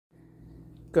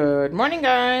Good morning,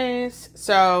 guys.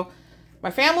 So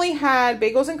my family had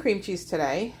bagels and cream cheese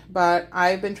today, but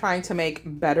I've been trying to make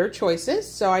better choices.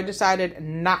 So I decided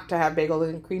not to have bagels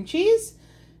and cream cheese,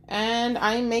 and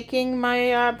I'm making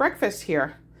my breakfast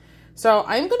here. So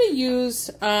I'm going to use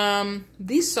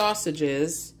these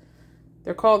sausages.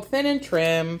 They're called Thin and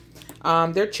Trim.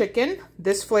 They're chicken.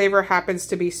 This flavor happens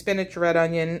to be spinach and red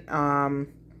onion.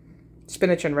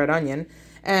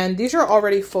 And these are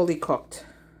already fully cooked.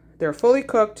 They're fully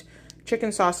cooked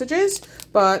chicken sausages,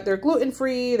 but they're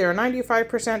gluten-free. They're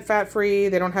 95% fat-free.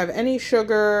 They don't have any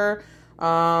sugar,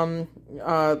 low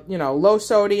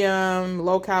sodium,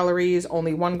 low calories,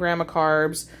 only 1 gram of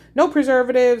carbs, no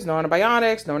preservatives, no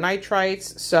antibiotics, no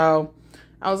nitrites. So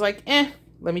I was like,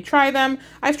 let me try them.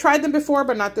 I've tried them before,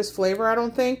 but not this flavor, I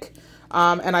don't think.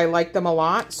 And I like them a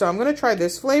lot. So I'm going to try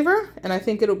this flavor, and I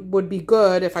think it would be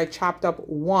good if I chopped up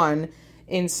one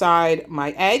inside my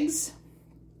eggs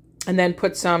and then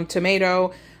put some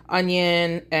tomato,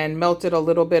 onion, and melted a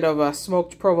little bit of a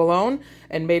smoked provolone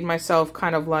and made myself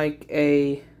kind of like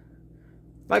an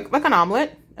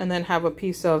omelet, and then have a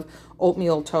piece of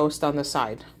oatmeal toast on the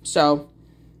side. So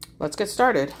let's get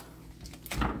started.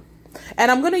 And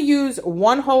I'm going to use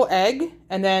 1 whole egg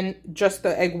and then just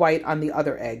the egg white on the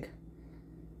other egg.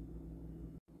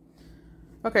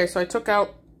 Okay, so I took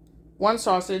out 1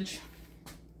 sausage.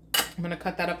 I'm going to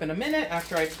cut that up in a minute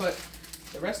after I put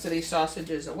the rest of these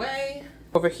sausages away.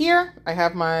 Over here, I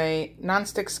have my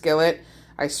nonstick skillet.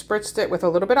 I spritzed it with a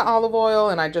little bit of olive oil,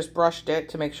 and I just brushed it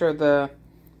to make sure the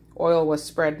oil was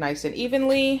spread nice and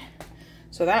evenly,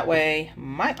 so that way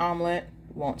my omelet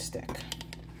won't stick.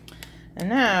 And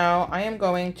now I am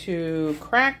going to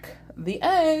crack the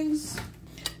eggs.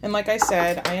 And like I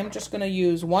said, I am just going to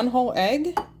use 1 whole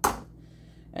egg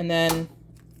and then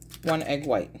 1 egg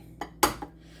white.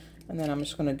 And then I'm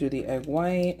just going to do the egg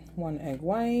white, 1 egg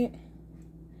white.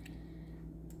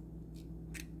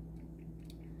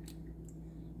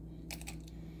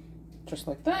 Just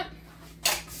like that.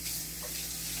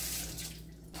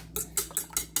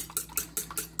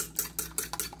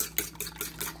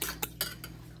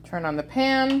 Turn on the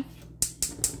pan.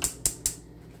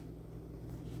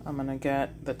 I'm going to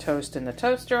get the toast in the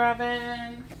toaster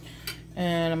oven.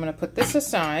 And I'm going to put this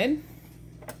aside.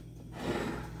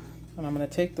 And I'm going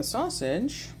to take the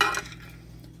sausage,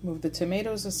 move the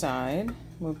tomatoes aside,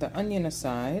 move the onion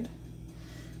aside,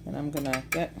 and I'm going to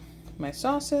get my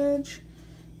sausage,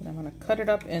 and I'm going to cut it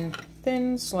up in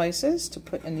thin slices to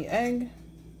put in the egg.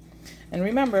 And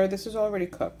remember, this is already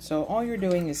cooked, so all you're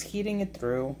doing is heating it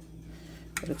through,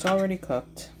 but it's already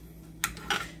cooked.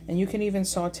 And you can even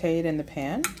saute it in the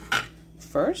pan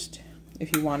first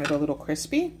if you want it a little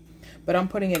crispy, but I'm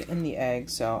putting it in the egg,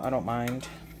 so I don't mind.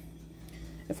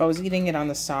 If I was eating it on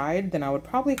the side, then I would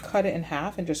probably cut it in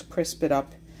half and just crisp it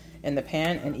up in the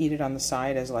pan and eat it on the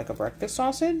side as like a breakfast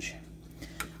sausage.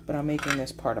 But I'm making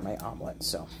this part of my omelet,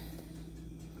 so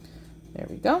there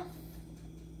we go.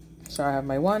 So I have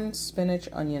my 1 spinach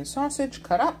onion sausage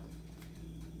cut up.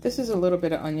 This is a little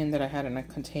bit of onion that I had in a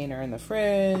container in the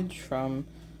fridge from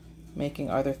making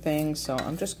other things. So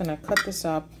I'm just gonna cut this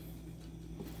up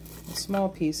in small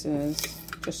pieces,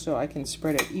 just so I can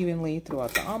spread it evenly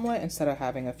throughout the omelet instead of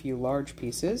having a few large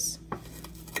pieces.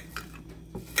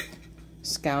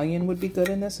 Scallion would be good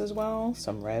in this as well,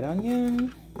 some red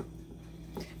onion.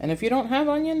 And if you don't have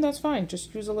onion, that's fine.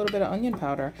 Just use a little bit of onion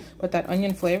powder. But that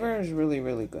onion flavor is really,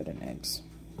 really good in eggs.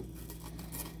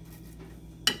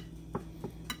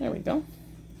 There we go.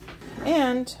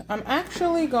 And I'm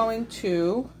actually going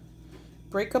to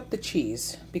break up the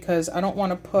cheese because I don't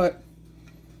want to put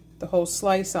the whole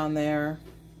slice on there.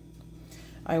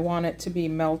 I want it to be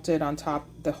melted on top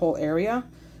the whole area,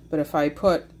 but if I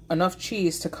put enough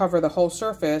cheese to cover the whole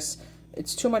surface,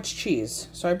 it's too much cheese.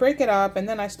 So I break it up, and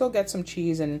then I still get some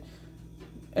cheese, and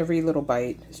every little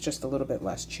bite is just a little bit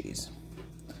less cheese.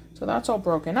 So that's all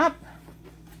broken up.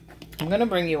 I'm gonna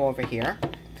bring you over here.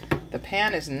 The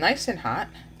pan is nice and hot.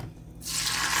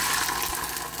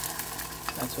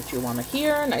 That's what you want to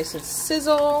hear, nice and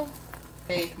sizzle.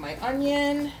 Take my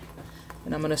onion,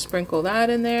 and I'm going to sprinkle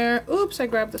that in there. Oops, I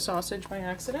grabbed the sausage by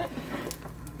accident.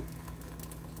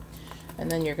 And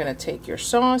then you're going to take your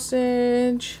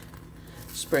sausage,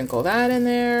 sprinkle that in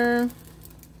there.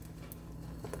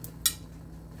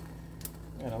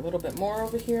 Got a little bit more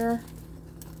over here.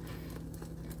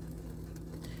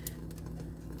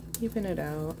 Even it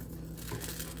out.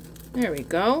 There we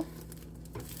go.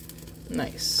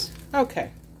 Nice.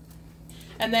 Okay.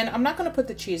 And then I'm not going to put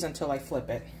the cheese until I flip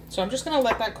it. So I'm just going to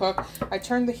let that cook. I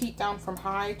turned the heat down from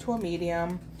high to a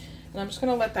medium. And I'm just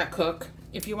going to let that cook.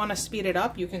 If you want to speed it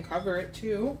up, you can cover it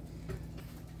too.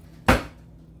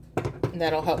 and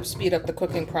that'll help speed up the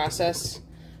cooking process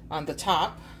on the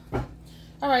top.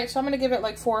 All right, so I'm gonna give it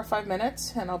like 4 or 5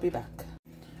 minutes and I'll be back.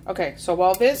 Okay, so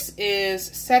while this is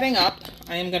setting up,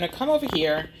 I am gonna come over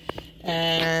here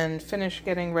and finish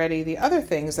getting ready the other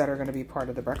things that are gonna be part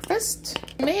of the breakfast.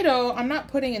 Tomato, I'm not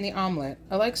putting in the omelet.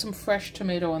 I like some fresh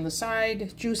tomato on the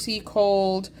side, juicy,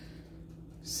 cold,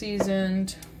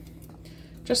 seasoned,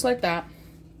 just like that.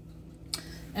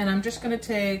 And I'm just gonna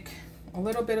take a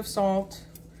little bit of salt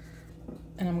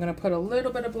and I'm gonna put a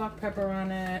little bit of black pepper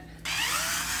on it.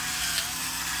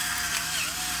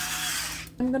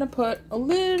 I'm gonna put a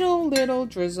little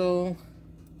drizzle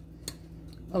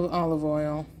of olive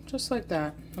oil, just like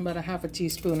that, about a half a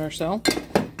teaspoon or so.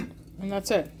 And that's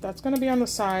it. That's gonna be on the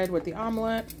side with the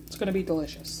omelet. It's gonna be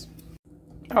delicious.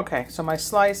 Okay, so my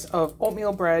slice of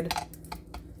oatmeal bread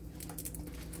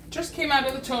just came out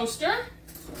of the toaster.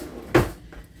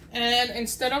 And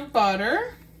instead of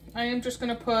butter, I am just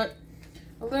gonna put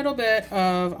a little bit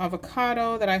of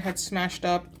avocado that I had smashed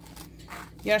up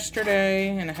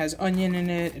yesterday, and it has onion in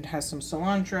it, it has some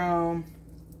cilantro,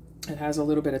 it has a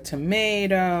little bit of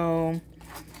tomato,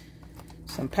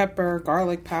 some pepper,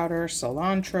 garlic powder,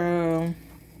 cilantro,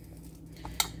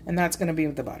 and that's gonna be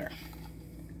the butter.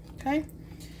 Okay,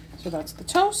 so that's the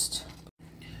toast.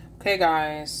 Okay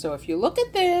guys, so if you look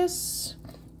at this,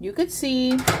 you could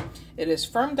see it is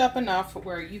firmed up enough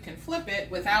where you can flip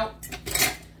it without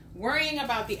worrying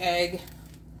about the egg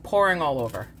pouring all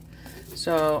over.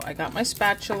 So I got my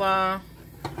spatula.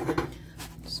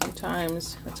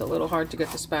 Sometimes it's a little hard to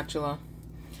get the spatula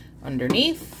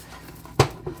underneath.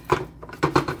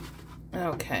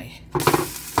 Okay.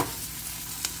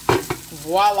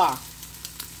 Voila.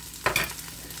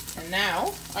 And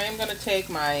now I am going to take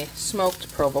my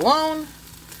smoked provolone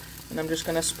and I'm just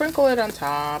going to sprinkle it on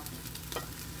top.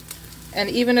 And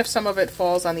even if some of it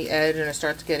falls on the edge and it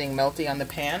starts getting melty on the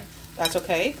pan, that's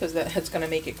okay, because that's going to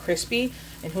make it crispy.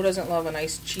 And who doesn't love a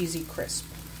nice cheesy crisp?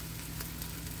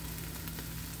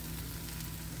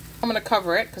 I'm going to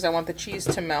cover it because I want the cheese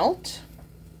to melt.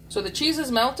 So the cheese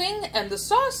is melting and the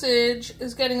sausage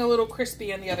is getting a little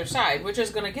crispy on the other side, which is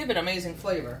going to give it amazing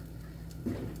flavor.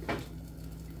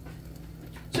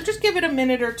 So just give it a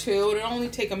minute or two. It'll only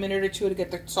take a minute or two to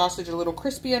get the sausage a little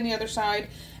crispy on the other side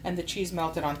and the cheese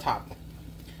melted on top.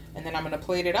 And then I'm going to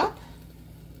plate it up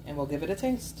and we'll give it a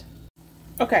taste.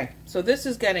 Okay, so this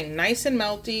is getting nice and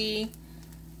melty.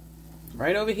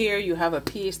 Right over here you have a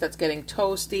piece that's getting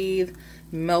toasty,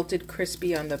 melted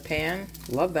crispy on the pan.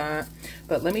 Love that.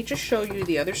 But let me just show you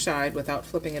the other side without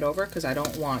flipping it over because I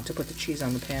don't want to put the cheese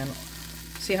on the pan.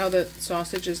 See how the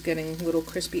sausage is getting little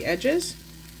crispy edges?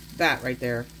 That right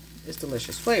there is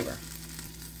delicious flavor.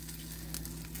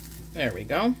 There we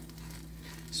go.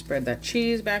 Spread that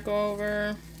cheese back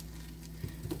over.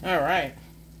 All right.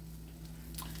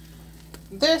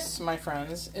 This, my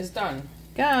friends, is done.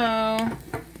 Go.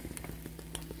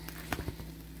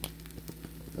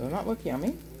 Does not look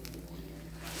yummy.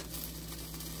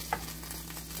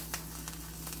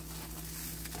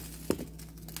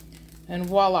 And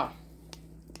voila.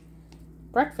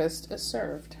 Breakfast is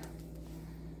served.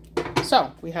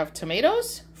 So we have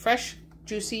tomatoes, fresh,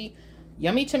 juicy,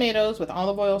 yummy tomatoes with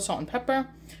olive oil, salt, and pepper.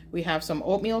 We have some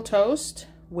oatmeal toast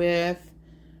with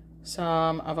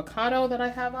some avocado that I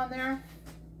have on there.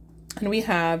 And we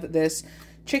have this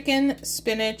chicken,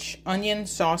 spinach, onion,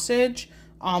 sausage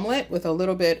omelet with a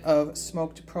little bit of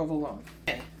smoked provolone.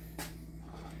 Okay.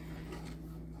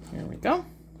 There we go.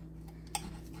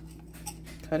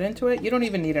 Cut into it. You don't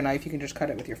even need a knife. You can just cut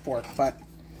it with your fork. But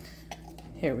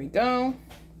here we go.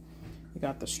 We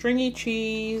got the stringy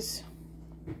cheese.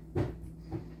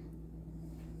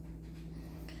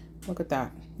 Look at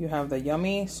that. You have the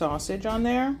yummy sausage on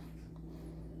there.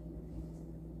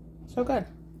 So good.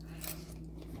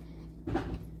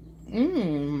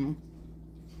 Mmm.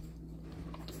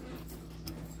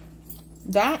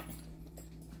 That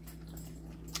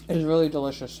is really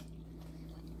delicious.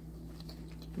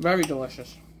 Very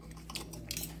delicious.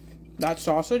 That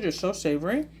sausage is so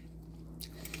savory.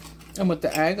 And with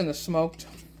the egg and the smoked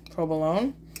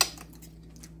provolone,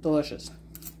 delicious.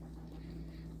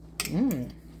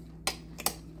 Mmm.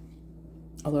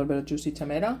 A little bit of juicy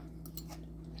tomato.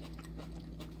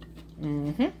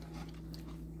 Mm-hmm.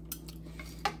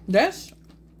 This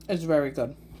is very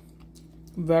good.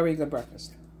 Very good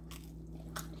breakfast.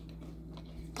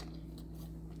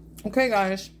 Okay,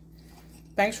 guys.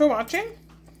 Thanks for watching.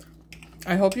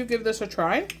 I hope you give this a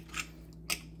try.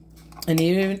 And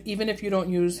even if you don't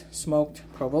use smoked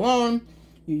provolone,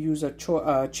 you use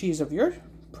a cheese of your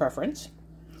preference.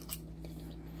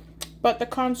 But the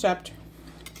concept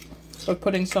of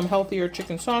putting some healthier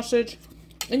chicken sausage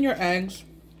in your eggs,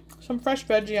 some fresh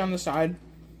veggie on the side,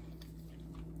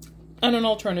 and an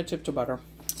alternative to butter.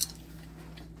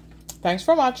 Thanks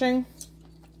for watching.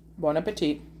 Bon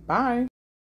appetit. Bye.